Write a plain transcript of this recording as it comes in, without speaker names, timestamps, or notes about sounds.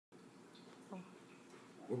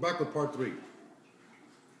We're back with part 3.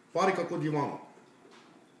 Pare kako divano.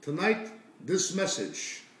 Tonight, this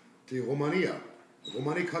message to Romania,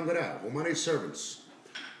 Romani Kangara, Romani servants.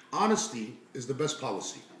 Honesty is the best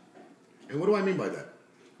policy. And what do I mean by that?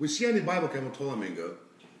 We see in the Bible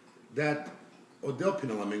that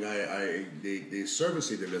the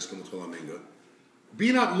servants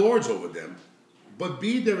be not lords over them, but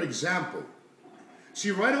be their example.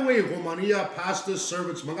 See, right away, Romania, pastors,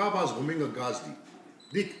 servants, mangavas, Rominga Gazdi.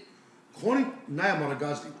 Dik, Konik Nayamara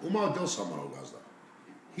Gazdi, Uma Del Samara Gazda.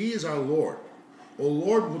 He is our Lord. O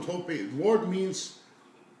Lord Mutope, Lord means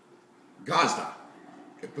Gazda.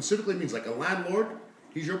 It specifically means like a landlord.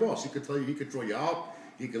 He's your boss. He could tell you, he could throw you out,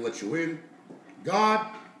 he could let you in. God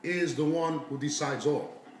is the one who decides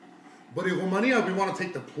all. But in Romania, we want to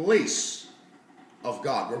take the place of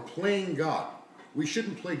God. We're playing God. We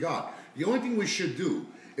shouldn't play God. The only thing we should do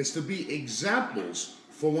is to be examples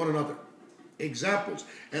for one another. Examples.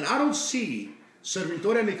 And I don't see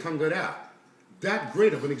Servitoria ni Kangara that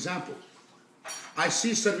great of an example. I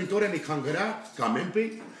see Servitoria ni Kangara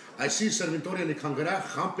Kamempe. I see Servitoria ni Kangara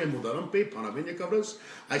Hampe Mudarampe Panavene Kavras.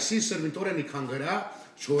 I see Servitoria ni Kangara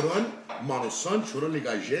Choran Manosan Choran ni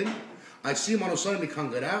Gajen. I see Manosan ni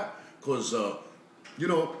Kangara because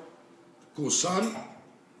Kusan.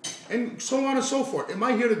 And so on and so forth. Am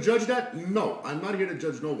I here to judge that? No, I'm not here to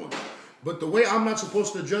judge no one. But the way I'm not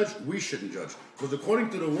supposed to judge, we shouldn't judge. Because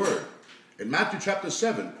according to the word, in Matthew chapter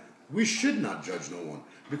 7, we should not judge no one.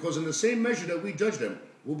 Because in the same measure that we judge them,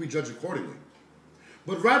 we'll be judged accordingly.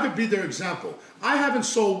 But rather be their example. I haven't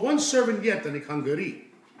sold one servant yet in Hungary.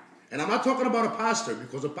 And I'm not talking about a pastor,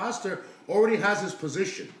 because a pastor already has his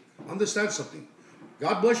position. Understand something.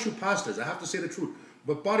 God bless you, pastors. I have to say the truth.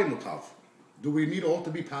 But Bari Mutav. Do we need all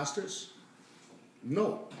to be pastors?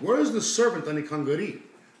 No. Where is the servant in Hungary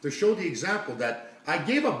to show the example that I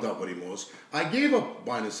gave up Dabarimos, I gave up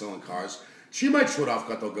buying and selling cars, she might shut off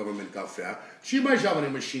government cafe, she might have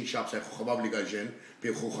in machine shops like Chobabligajen, pay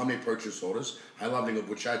Chochame purchase orders, I love the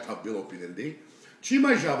Buchai top bill opinindi, she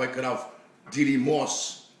might have I could have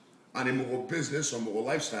Dirimos on a more business or more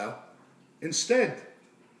lifestyle. Instead,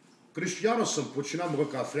 Cristianos some puchina more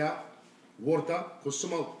cafe, water,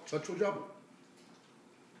 Kosuma Chacho Jabu.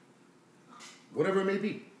 Whatever it may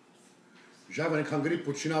be. Javane Hungary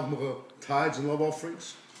puchinav mga tithes and love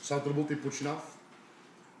offerings. Satrabuti puchinav.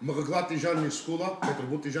 Mga glati jan ni skula,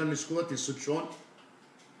 Petrabuti jan ni skula ti suchon.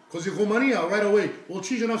 Because in Romania right away, well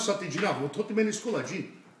chijanav sati jinav, well toti meni skula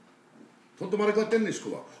jin. Tonto maraglaten ni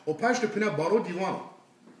skula. O pashte pina baro divano.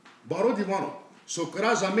 Baro divano. So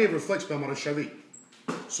karazame reflects pe marashavi.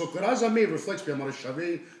 So karazame reflects pe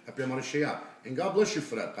marashavi, pe marashaya. And God bless you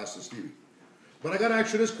for that, Pastor Stevie. But I gotta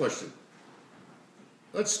ask you this question.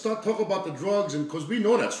 Let's start talk about the drugs, and because we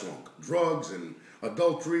know that's wrong. Drugs and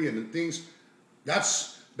adultery and things. That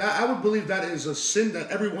I would believe that is a sin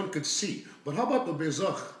that everyone could see. But how about the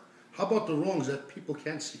bezach? How about the wrongs that people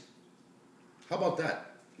can't see? How about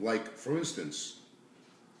that? Like, for instance,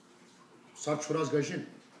 Sarchuraz Gajin.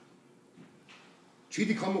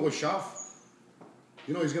 Chidi Kamogoshav.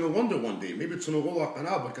 He's going to wonder one day. Maybe it's going to go like an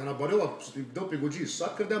but can I barilla dope goji?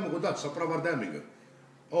 Sakardam godat, sapravardamiga.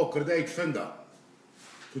 Oh, Kardaic Fenda.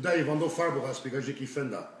 Today, Vando Farbogas because you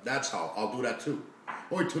Fenda. That's how. I'll do that too.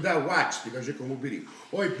 Oi, to that wax because you can mobili.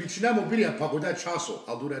 Oi, Pichina mobili and Pagodat Chaso.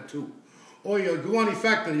 I'll do that too. Oi, Guani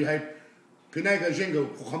factory had Pinaga Jingo,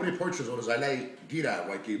 how many purchases orders I lay Gira,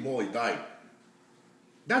 like he Molly died.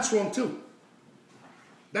 That's wrong too.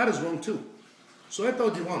 That is wrong too. So I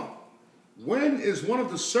told you one. When is one of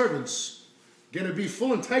the servants going to be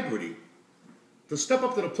full integrity to step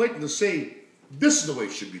up to the plate and to say, this is the way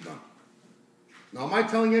it should be done? Now, am I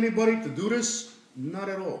telling anybody to do this? Not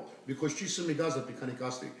at all. Because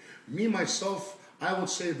me, myself, I would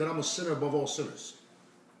say that I'm a sinner above all sinners.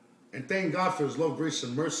 And thank God for his love, grace,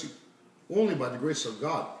 and mercy. Only by the grace of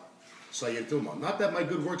God. Not that my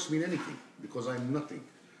good works mean anything, because I'm nothing.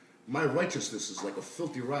 My righteousness is like a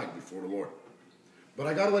filthy rag before the Lord. But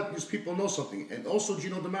I got to let these people know something. And also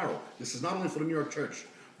Gino DeMaro. This is not only for the New York church.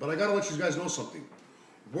 But I got to let you guys know something.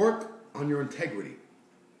 Work on your integrity.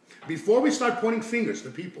 Before we start pointing fingers to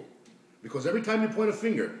people, because every time you point a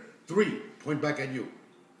finger, 3 point back at you.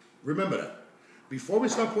 Remember that. Before we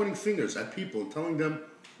start pointing fingers at people and telling them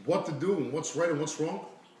what to do and what's right and what's wrong,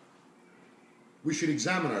 we should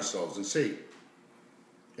examine ourselves and say,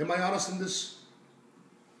 am I honest in this?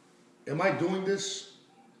 Am I doing this?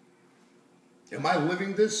 Am I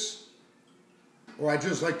living this? Or I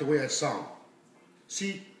just like the way I sound?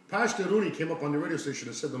 See, Pastor Rooney came up on the radio station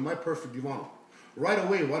and said that my perfect divano. Right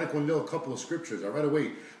away, why did I know a couple of scriptures? Right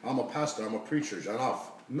away, I'm a pastor, I'm a preacher, Janaf.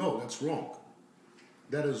 No, that's wrong.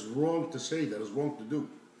 that is wrong to say, that is wrong to do.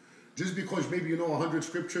 Just because maybe you know 100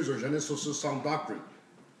 scriptures or je ne sais quelle sound doctrine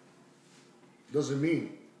doesn't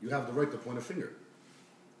mean you have the right to point a finger.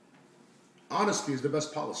 Honesty is the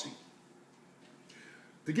best policy.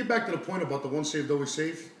 To get back to the point about the once saved, always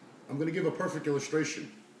saved, I'm going to give a perfect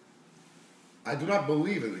illustration. I do not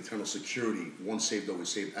believe in eternal security, once saved, always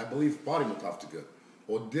saved. I believe body mutaftika,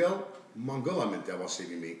 odel mangalamente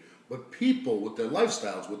avasevimi. But people with their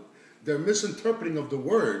lifestyles, with their misinterpreting of the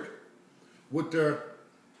word, with their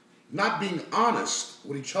not being honest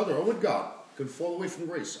with each other or with God, can fall away from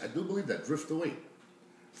grace. I do believe that, drift away.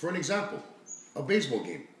 For an example, a baseball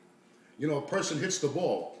game. You know, a person hits the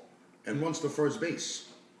ball and runs to first base.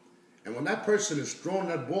 And when that person is throwing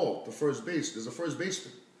that ball to first base, there's a first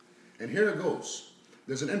baseman. And here it goes.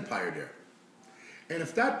 There's an umpire there. And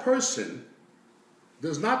if that person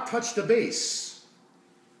does not touch the base,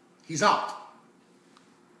 he's out.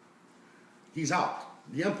 He's out.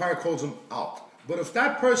 The umpire calls him out. But if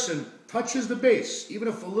that person touches the base, even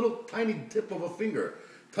if a little tiny tip of a finger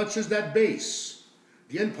touches that base,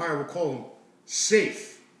 the umpire will call him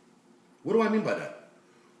safe. What do I mean by that?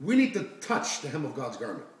 We need to touch the hem of God's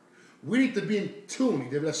garment. We need to be in tune.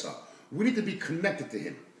 We need to be connected to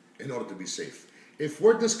Him in order to be safe. If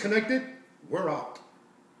we're disconnected, we're out.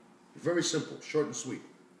 Very simple, short and sweet.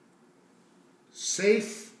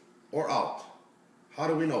 Safe or out. How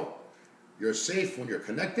do we know? You're safe when you're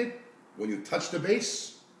connected, when you touch the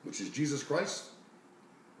base, which is Jesus Christ.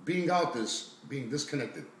 Being out is being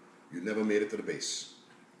disconnected. You never made it to the base.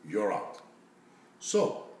 You're out.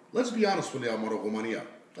 So, let's be honest with Amarogomania.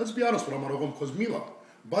 Let's be honest with Amarogom, because Mila,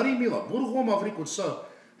 Bari Mila, Burgom Avrikutsa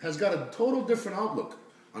has got a total different outlook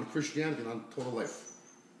on Christianity and on total life.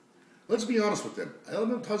 Let's be honest with them.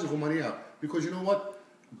 Because you know what?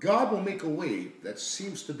 God will make a way that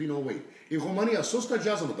seems to be no way. In Romania, sosta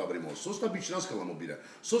jazano dobrimo, sosta bichnaska la mobile,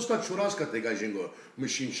 sosta churaska tega jengo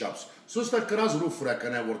machine shops, sosta kraz rufura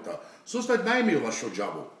kana vorta, sosta naimi la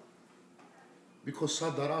shojabu. Because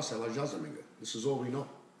sadarasa la jazaminga. This is all we know.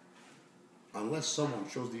 Unless someone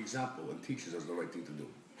shows the example and teaches us the right thing to do.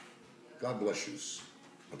 God bless you.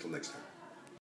 Until next time.